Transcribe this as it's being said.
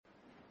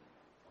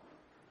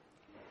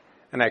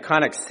An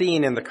iconic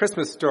scene in the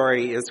Christmas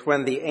story is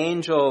when the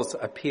angels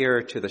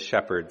appear to the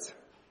shepherds.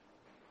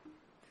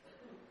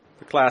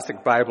 The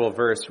classic Bible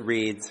verse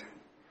reads,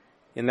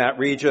 "In that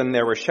region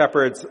there were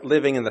shepherds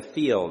living in the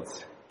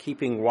fields,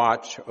 keeping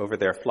watch over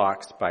their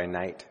flocks by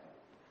night."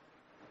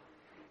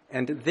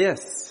 And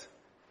this,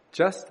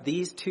 just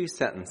these two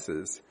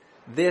sentences,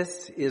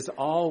 this is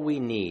all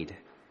we need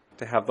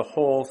to have the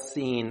whole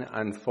scene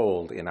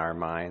unfold in our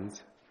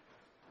minds.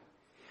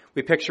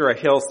 We picture a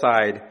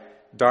hillside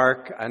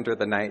dark under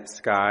the night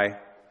sky.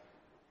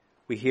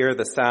 We hear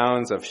the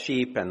sounds of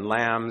sheep and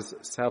lambs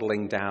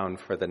settling down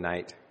for the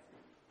night.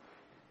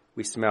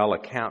 We smell a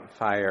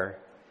campfire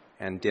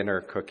and dinner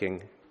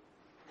cooking.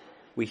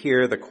 We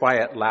hear the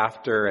quiet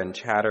laughter and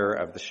chatter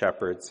of the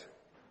shepherds.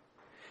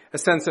 A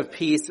sense of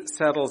peace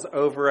settles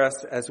over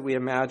us as we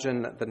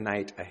imagine the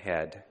night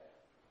ahead.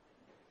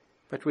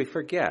 But we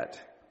forget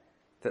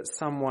that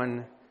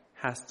someone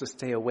has to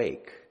stay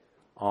awake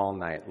all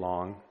night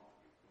long.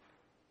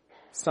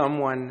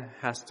 Someone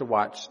has to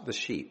watch the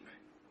sheep.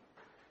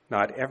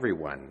 Not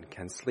everyone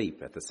can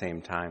sleep at the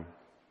same time.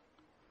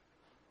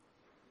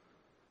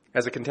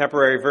 As a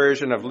contemporary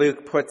version of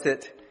Luke puts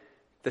it,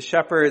 the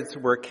shepherds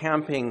were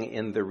camping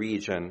in the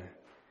region.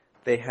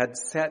 They had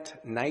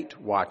set night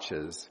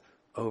watches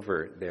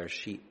over their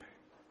sheep.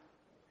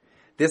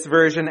 This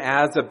version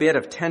adds a bit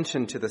of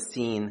tension to the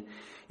scene.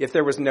 If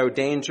there was no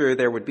danger,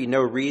 there would be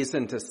no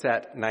reason to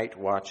set night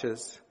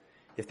watches.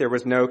 If there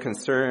was no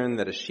concern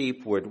that a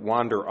sheep would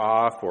wander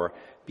off or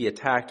be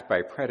attacked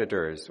by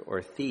predators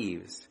or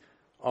thieves,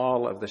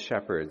 all of the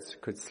shepherds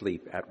could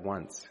sleep at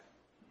once.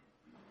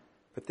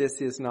 But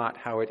this is not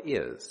how it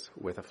is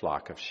with a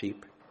flock of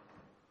sheep.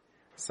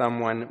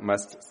 Someone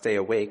must stay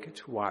awake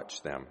to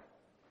watch them.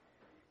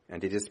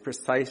 And it is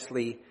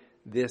precisely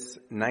this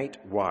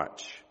night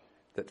watch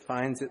that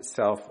finds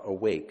itself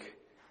awake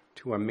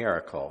to a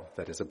miracle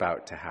that is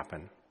about to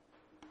happen.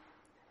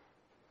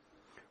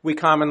 We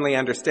commonly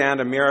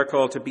understand a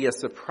miracle to be a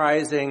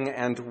surprising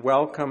and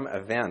welcome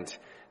event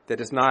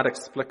that is not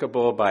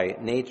explicable by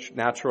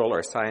natural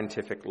or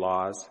scientific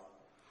laws.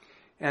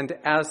 And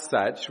as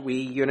such, we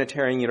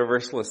Unitarian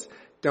Universalists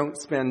don't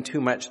spend too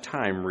much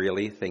time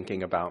really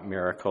thinking about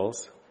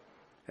miracles,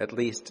 at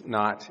least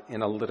not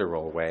in a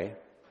literal way.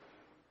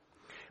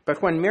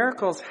 But when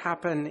miracles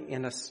happen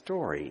in a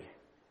story,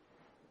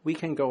 we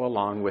can go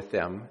along with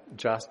them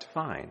just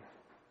fine.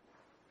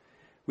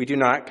 We do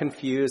not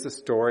confuse a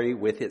story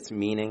with its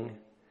meaning.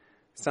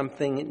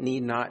 Something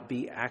need not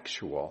be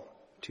actual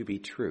to be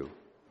true.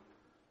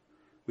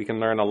 We can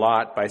learn a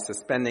lot by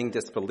suspending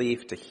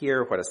disbelief to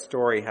hear what a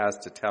story has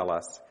to tell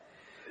us.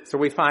 So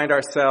we find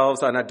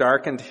ourselves on a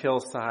darkened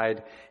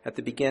hillside at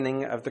the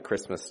beginning of the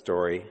Christmas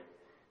story,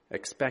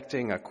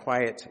 expecting a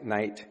quiet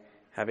night,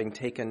 having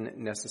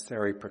taken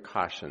necessary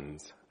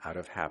precautions out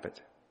of habit.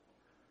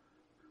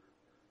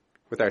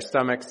 With our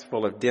stomachs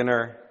full of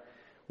dinner,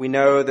 we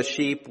know the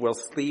sheep will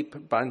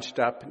sleep bunched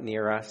up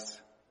near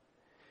us.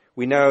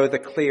 We know the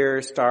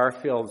clear,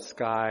 star-filled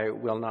sky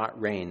will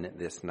not rain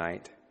this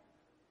night.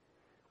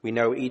 We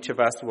know each of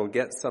us will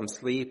get some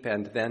sleep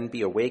and then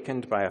be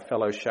awakened by a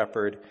fellow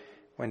shepherd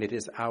when it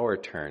is our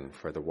turn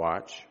for the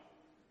watch.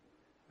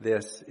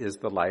 This is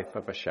the life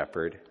of a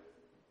shepherd.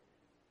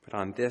 But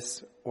on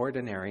this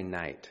ordinary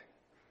night,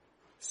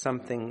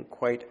 something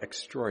quite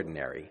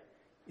extraordinary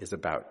is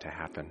about to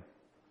happen.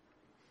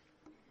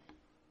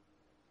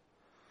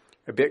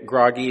 A bit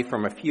groggy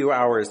from a few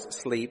hours'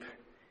 sleep,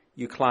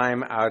 you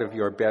climb out of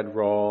your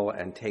bedroll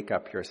and take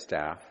up your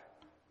staff.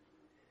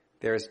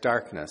 There is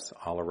darkness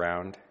all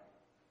around.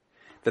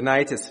 The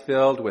night is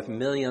filled with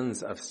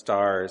millions of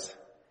stars.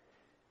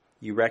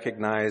 You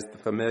recognize the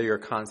familiar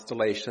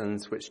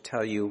constellations which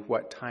tell you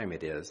what time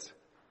it is.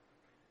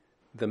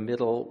 The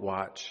middle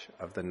watch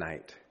of the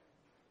night.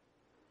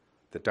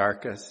 The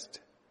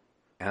darkest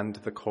and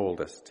the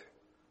coldest.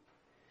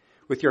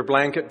 With your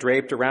blanket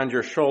draped around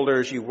your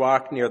shoulders, you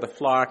walk near the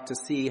flock to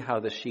see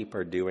how the sheep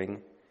are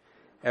doing.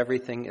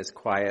 Everything is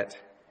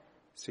quiet,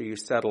 so you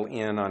settle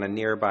in on a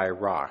nearby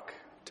rock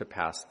to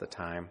pass the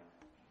time.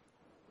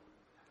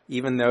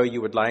 Even though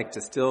you would like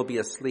to still be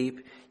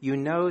asleep, you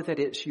know that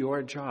it's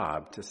your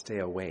job to stay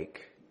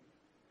awake.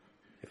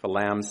 If a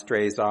lamb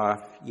strays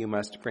off, you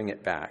must bring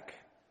it back.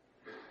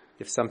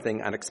 If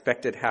something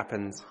unexpected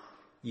happens,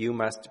 you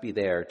must be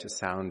there to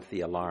sound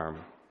the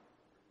alarm.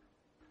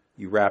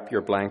 You wrap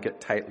your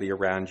blanket tightly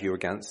around you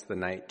against the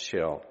night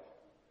chill.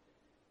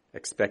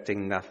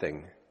 Expecting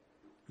nothing,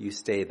 you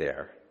stay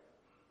there,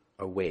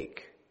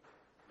 awake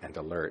and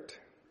alert.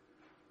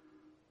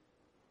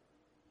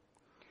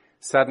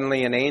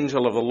 Suddenly an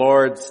angel of the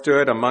Lord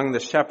stood among the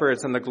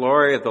shepherds, and the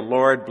glory of the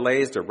Lord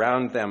blazed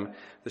around them.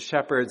 The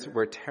shepherds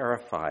were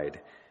terrified,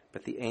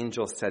 but the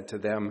angel said to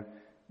them,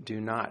 "Do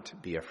not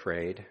be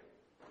afraid."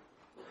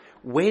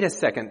 Wait a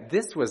second,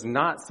 this was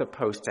not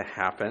supposed to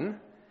happen.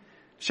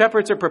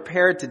 Shepherds are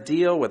prepared to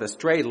deal with a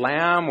stray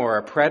lamb or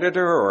a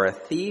predator or a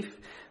thief.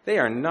 They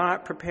are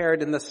not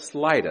prepared in the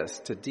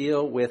slightest to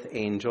deal with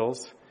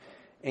angels.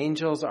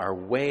 Angels are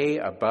way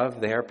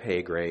above their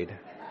pay grade.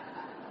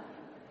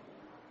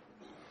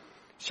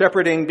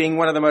 Shepherding being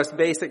one of the most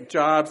basic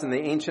jobs in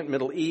the ancient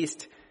Middle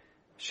East,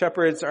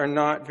 shepherds are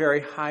not very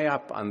high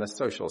up on the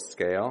social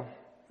scale.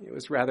 It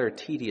was rather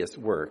tedious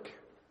work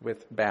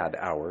with bad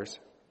hours.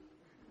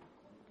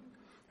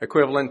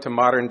 Equivalent to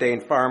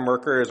modern-day farm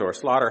workers or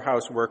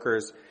slaughterhouse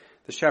workers,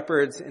 the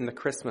shepherds in the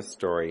Christmas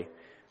story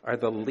are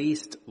the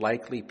least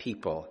likely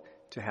people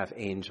to have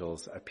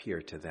angels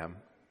appear to them.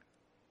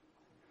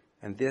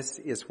 And this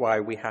is why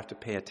we have to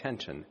pay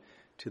attention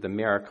to the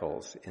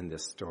miracles in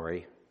this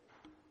story.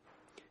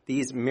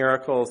 These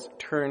miracles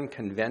turn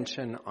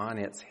convention on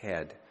its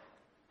head.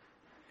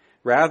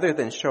 Rather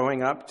than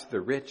showing up to the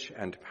rich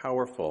and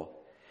powerful,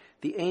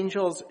 the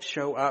angels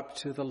show up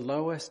to the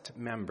lowest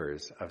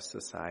members of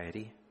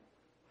society.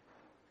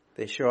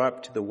 They show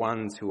up to the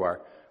ones who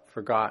are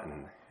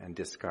forgotten and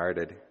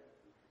discarded.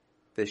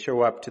 They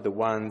show up to the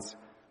ones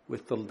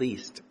with the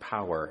least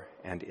power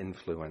and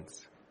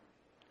influence.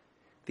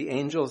 The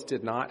angels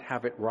did not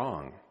have it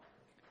wrong.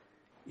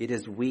 It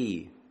is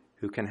we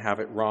who can have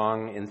it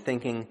wrong in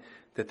thinking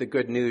that the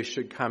good news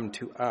should come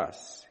to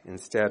us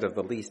instead of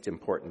the least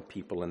important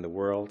people in the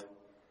world.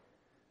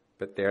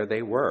 But there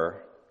they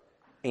were,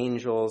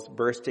 angels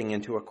bursting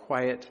into a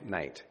quiet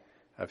night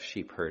of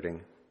sheep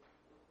herding.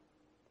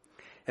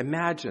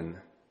 Imagine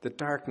the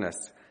darkness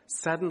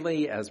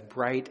suddenly as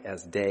bright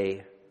as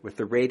day with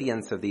the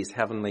radiance of these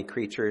heavenly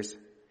creatures.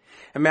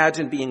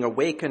 Imagine being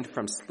awakened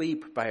from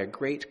sleep by a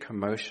great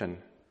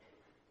commotion.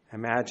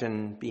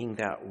 Imagine being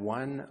that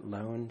one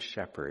lone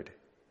shepherd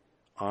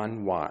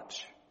on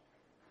watch,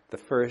 the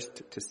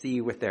first to see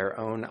with their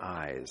own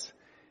eyes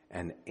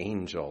an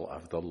angel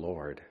of the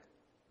Lord.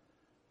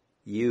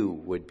 You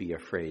would be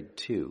afraid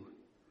too.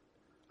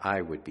 I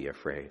would be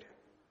afraid.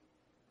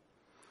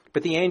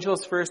 But the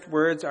angel's first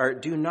words are,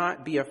 "Do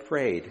not be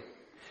afraid."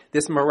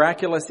 This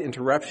miraculous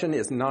interruption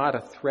is not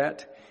a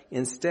threat.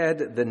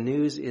 Instead, the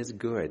news is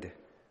good.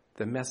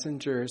 The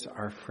messengers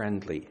are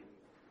friendly.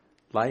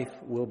 Life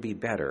will be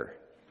better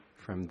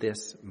from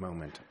this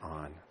moment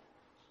on.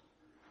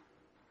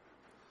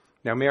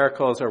 Now,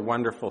 miracles are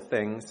wonderful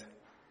things,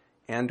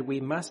 and we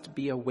must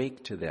be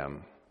awake to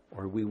them,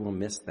 or we will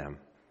miss them.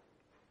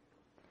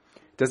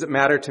 Does it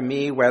matter to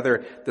me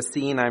whether the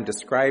scene I'm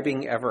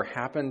describing ever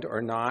happened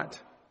or not?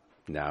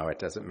 No, it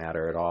doesn't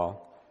matter at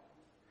all.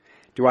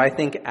 Do I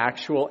think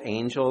actual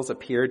angels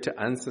appeared to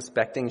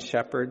unsuspecting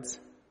shepherds?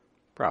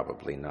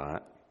 Probably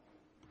not.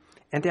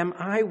 And am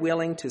I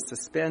willing to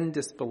suspend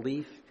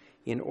disbelief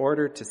in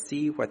order to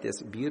see what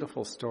this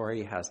beautiful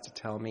story has to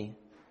tell me?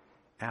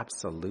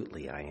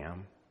 Absolutely I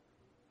am.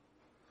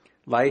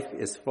 Life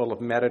is full of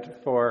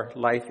metaphor.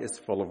 Life is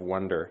full of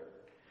wonder.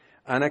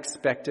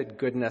 Unexpected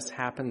goodness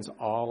happens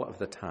all of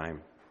the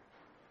time.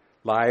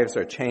 Lives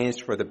are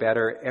changed for the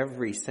better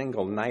every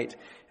single night,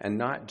 and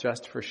not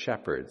just for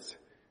shepherds,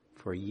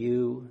 for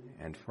you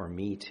and for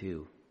me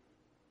too.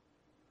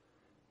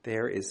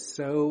 There is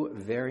so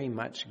very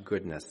much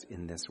goodness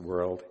in this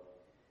world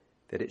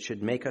that it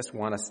should make us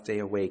want to stay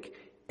awake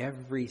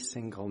every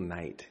single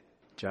night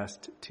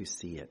just to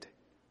see it.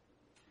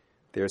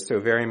 There's so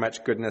very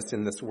much goodness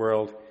in this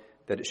world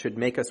that it should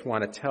make us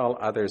want to tell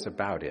others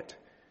about it,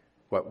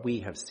 what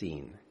we have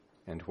seen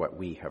and what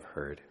we have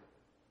heard.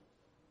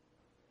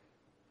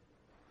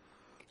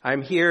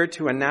 I'm here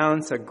to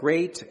announce a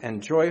great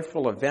and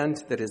joyful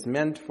event that is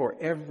meant for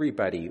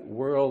everybody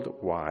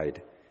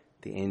worldwide,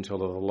 the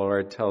angel of the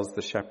Lord tells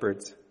the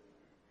shepherds.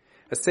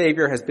 A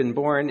Savior has been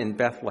born in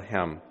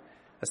Bethlehem,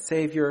 a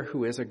Savior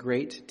who is a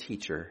great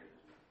teacher.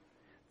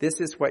 This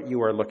is what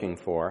you are looking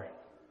for,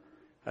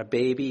 a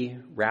baby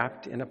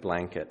wrapped in a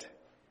blanket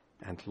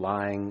and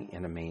lying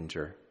in a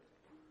manger.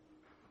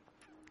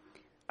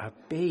 A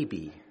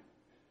baby.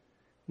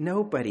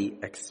 Nobody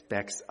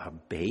expects a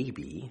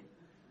baby.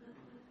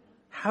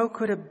 How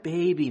could a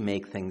baby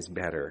make things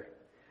better?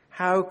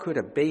 How could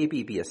a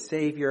baby be a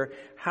savior?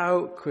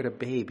 How could a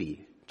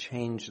baby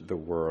change the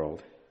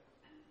world?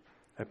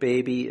 A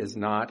baby is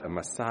not a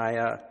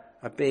Messiah.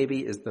 A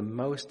baby is the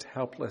most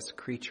helpless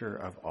creature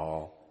of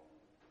all.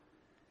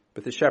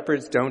 But the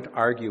shepherds don't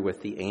argue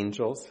with the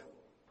angels.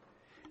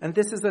 And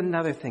this is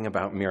another thing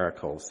about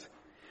miracles.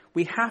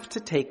 We have to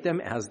take them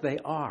as they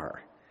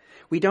are.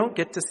 We don't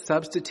get to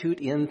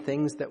substitute in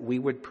things that we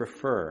would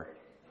prefer.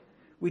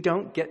 We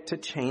don't get to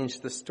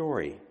change the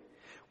story.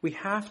 We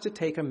have to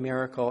take a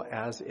miracle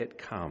as it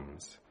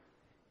comes,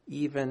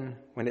 even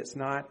when it's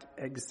not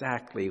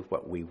exactly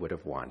what we would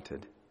have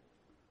wanted.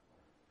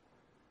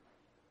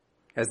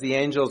 As the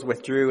angels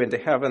withdrew into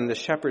heaven, the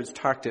shepherds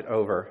talked it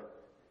over.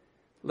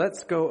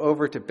 Let's go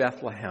over to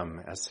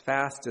Bethlehem as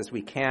fast as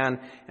we can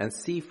and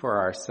see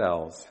for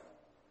ourselves.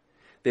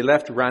 They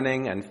left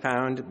running and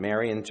found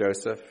Mary and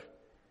Joseph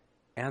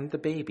and the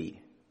baby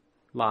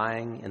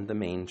lying in the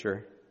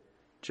manger,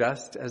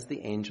 just as the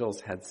angels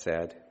had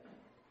said.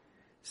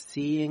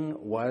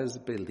 Seeing was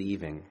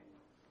believing.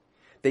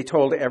 They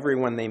told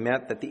everyone they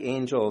met that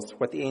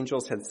what the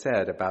angels had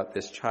said about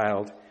this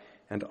child,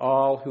 and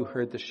all who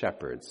heard the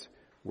shepherds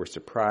were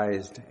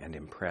surprised and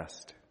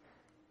impressed.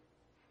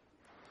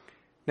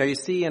 Now you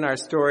see in our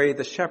story,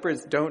 the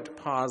shepherds don't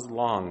pause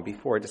long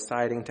before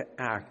deciding to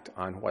act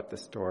on what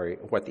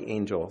the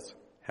angels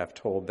have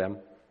told them.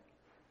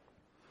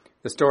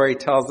 The story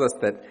tells us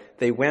that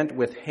they went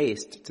with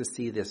haste to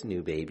see this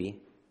new baby.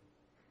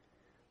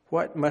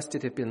 What must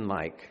it have been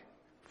like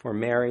for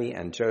Mary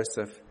and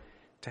Joseph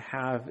to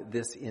have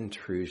this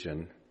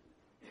intrusion?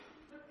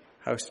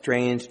 How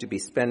strange to be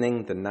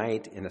spending the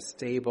night in a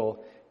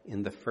stable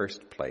in the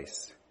first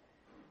place,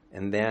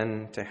 and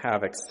then to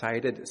have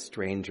excited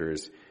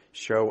strangers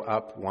show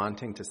up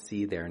wanting to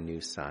see their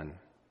new son.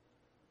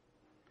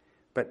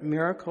 But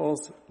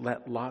miracles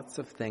let lots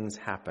of things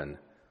happen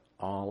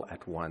all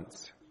at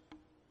once.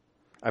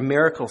 A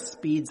miracle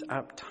speeds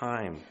up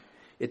time.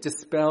 It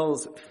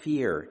dispels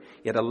fear.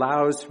 It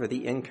allows for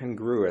the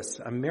incongruous.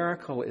 A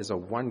miracle is a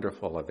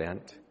wonderful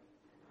event.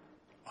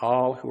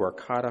 All who are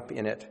caught up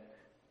in it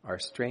are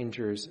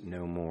strangers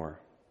no more.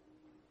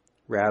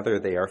 Rather,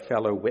 they are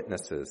fellow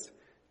witnesses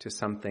to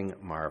something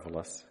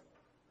marvelous.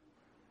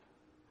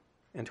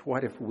 And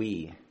what if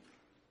we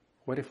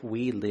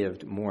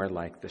lived more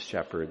like the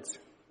shepherds?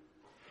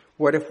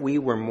 What if we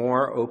were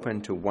more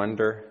open to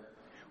wonder?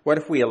 What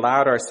if we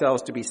allowed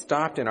ourselves to be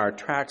stopped in our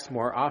tracks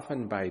more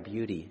often by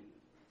beauty?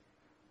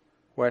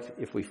 What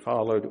if we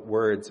followed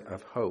words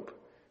of hope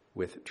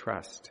with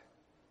trust?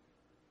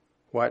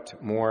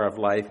 What more of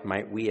life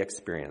might we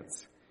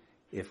experience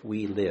if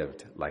we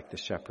lived like the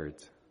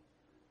shepherds?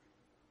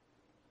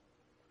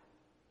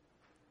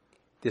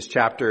 This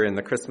chapter in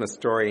the Christmas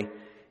story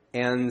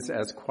ends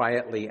as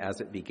quietly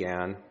as it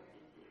began,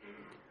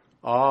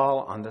 all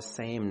on the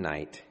same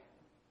night.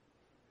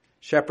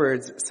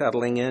 Shepherds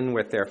settling in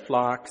with their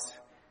flocks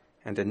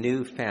and a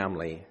new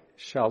family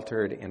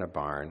sheltered in a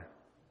barn.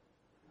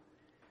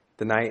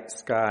 The night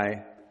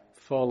sky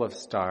full of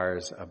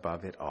stars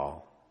above it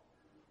all.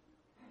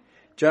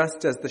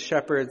 Just as the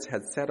shepherds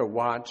had set a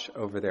watch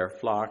over their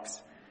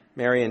flocks,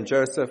 Mary and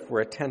Joseph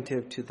were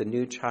attentive to the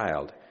new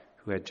child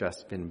who had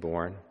just been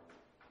born.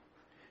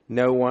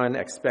 No one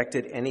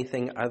expected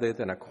anything other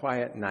than a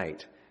quiet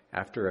night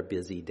after a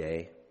busy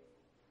day.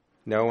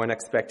 No one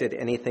expected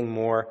anything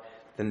more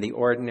than the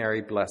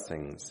ordinary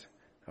blessings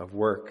of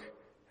work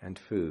and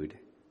food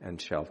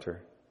and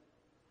shelter.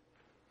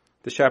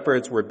 The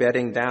shepherds were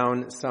bedding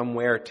down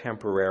somewhere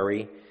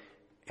temporary,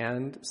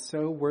 and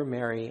so were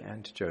Mary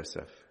and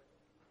Joseph.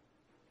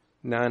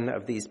 None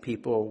of these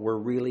people were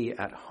really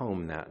at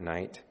home that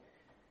night,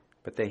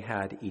 but they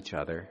had each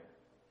other.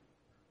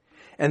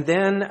 And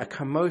then a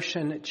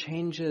commotion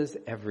changes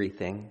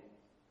everything.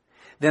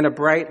 Then a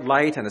bright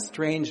light and a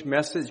strange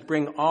message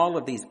bring all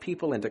of these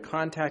people into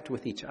contact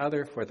with each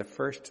other for the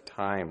first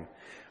time.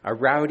 A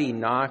rowdy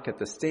knock at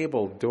the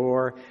stable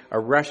door, a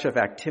rush of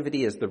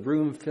activity as the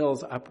room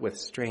fills up with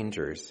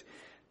strangers.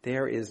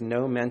 There is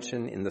no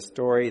mention in the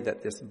story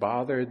that this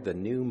bothered the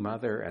new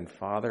mother and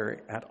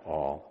father at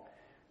all.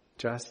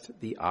 Just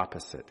the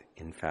opposite,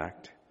 in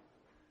fact.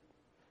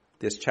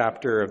 This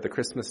chapter of the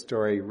Christmas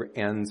story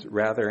ends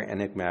rather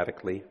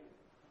enigmatically.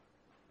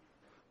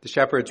 The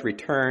shepherds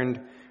returned,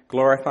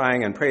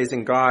 glorifying and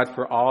praising God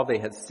for all they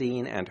had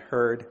seen and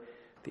heard,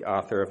 the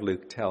author of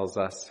Luke tells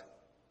us.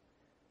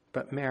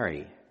 But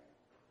Mary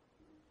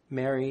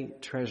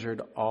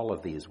treasured all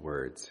of these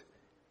words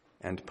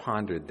and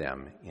pondered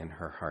them in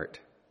her heart.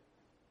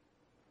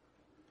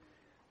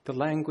 The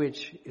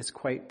language is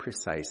quite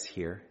precise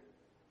here.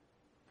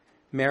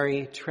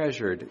 Mary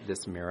treasured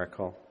this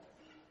miracle.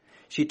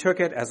 She took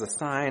it as a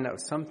sign of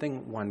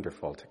something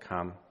wonderful to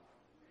come.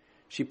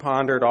 She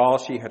pondered all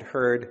she had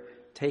heard,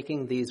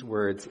 taking these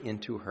words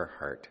into her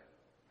heart.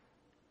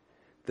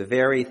 The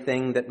very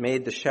thing that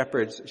made the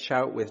shepherds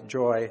shout with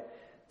joy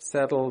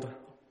settled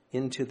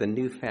into the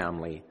new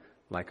family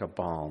like a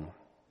balm.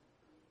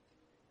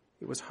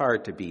 It was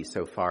hard to be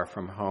so far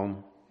from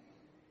home.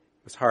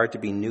 It was hard to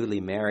be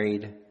newly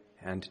married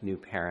and new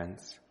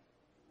parents.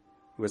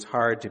 It was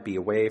hard to be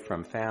away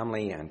from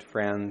family and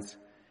friends.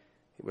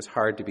 It was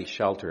hard to be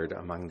sheltered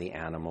among the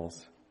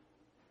animals.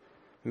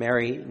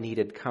 Mary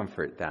needed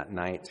comfort that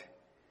night.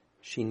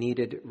 She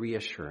needed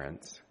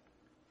reassurance.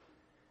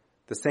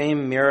 The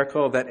same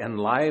miracle that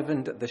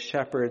enlivened the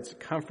shepherds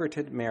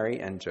comforted Mary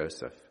and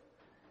Joseph.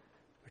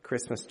 The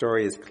Christmas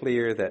story is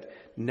clear that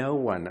no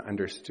one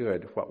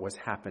understood what was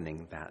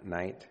happening that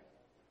night.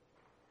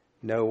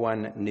 No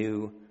one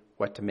knew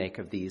what to make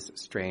of these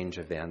strange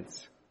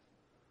events.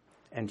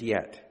 And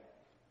yet,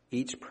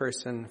 each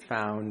person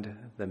found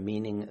the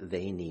meaning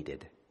they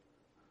needed.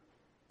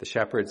 The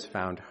shepherds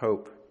found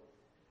hope.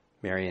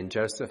 Mary and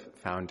Joseph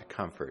found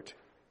comfort.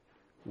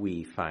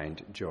 We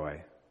find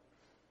joy.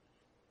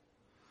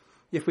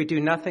 If we do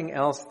nothing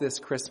else this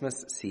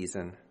Christmas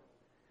season,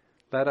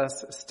 let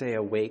us stay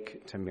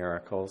awake to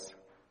miracles.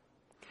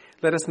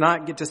 Let us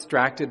not get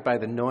distracted by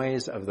the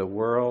noise of the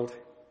world.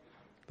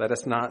 Let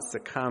us not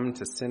succumb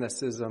to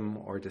cynicism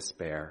or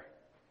despair.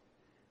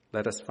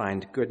 Let us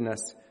find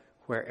goodness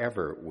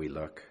wherever we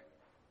look.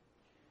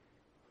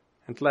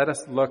 And let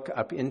us look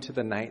up into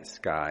the night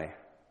sky,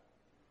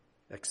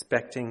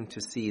 expecting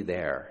to see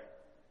there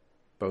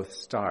both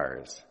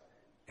stars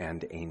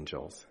and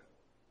angels.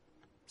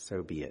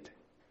 So be it.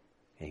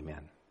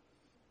 Amen.